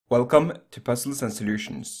Welcome to Puzzles and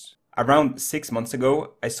Solutions. Around 6 months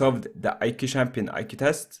ago, I solved the IQ Champion IQ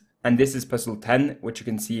test, and this is puzzle 10, which you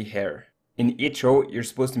can see here. In each row, you're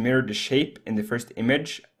supposed to mirror the shape in the first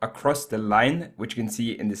image across the line, which you can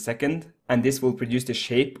see in the second, and this will produce the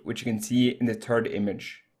shape, which you can see in the third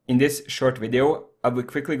image. In this short video, I will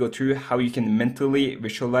quickly go through how you can mentally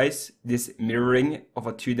visualize this mirroring of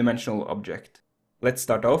a two-dimensional object. Let's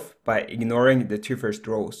start off by ignoring the two first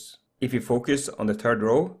rows. If you focus on the third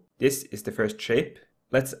row, this is the first shape.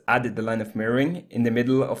 Let's add the line of mirroring in the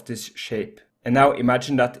middle of this shape. And now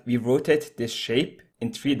imagine that we rotate this shape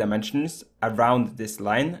in 3 dimensions around this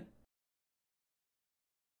line.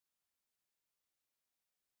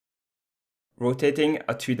 Rotating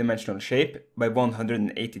a two-dimensional shape by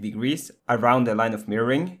 180 degrees around the line of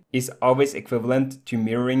mirroring is always equivalent to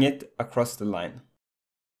mirroring it across the line.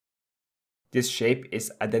 This shape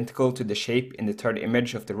is identical to the shape in the third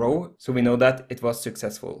image of the row, so we know that it was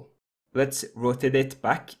successful. Let's rotate it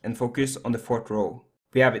back and focus on the fourth row.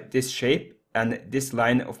 We have this shape and this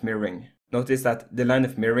line of mirroring. Notice that the line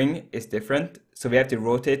of mirroring is different, so we have to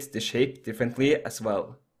rotate the shape differently as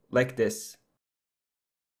well, like this.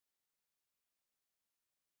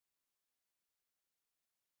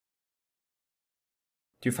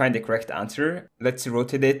 To find the correct answer, let's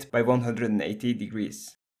rotate it by 180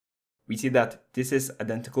 degrees. We see that this is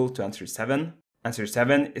identical to answer 7. Answer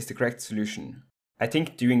 7 is the correct solution. I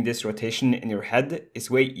think doing this rotation in your head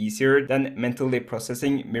is way easier than mentally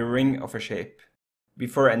processing mirroring of a shape.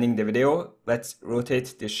 Before ending the video, let's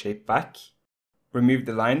rotate this shape back, remove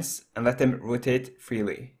the lines, and let them rotate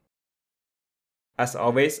freely. As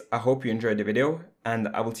always, I hope you enjoyed the video, and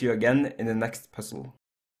I will see you again in the next puzzle.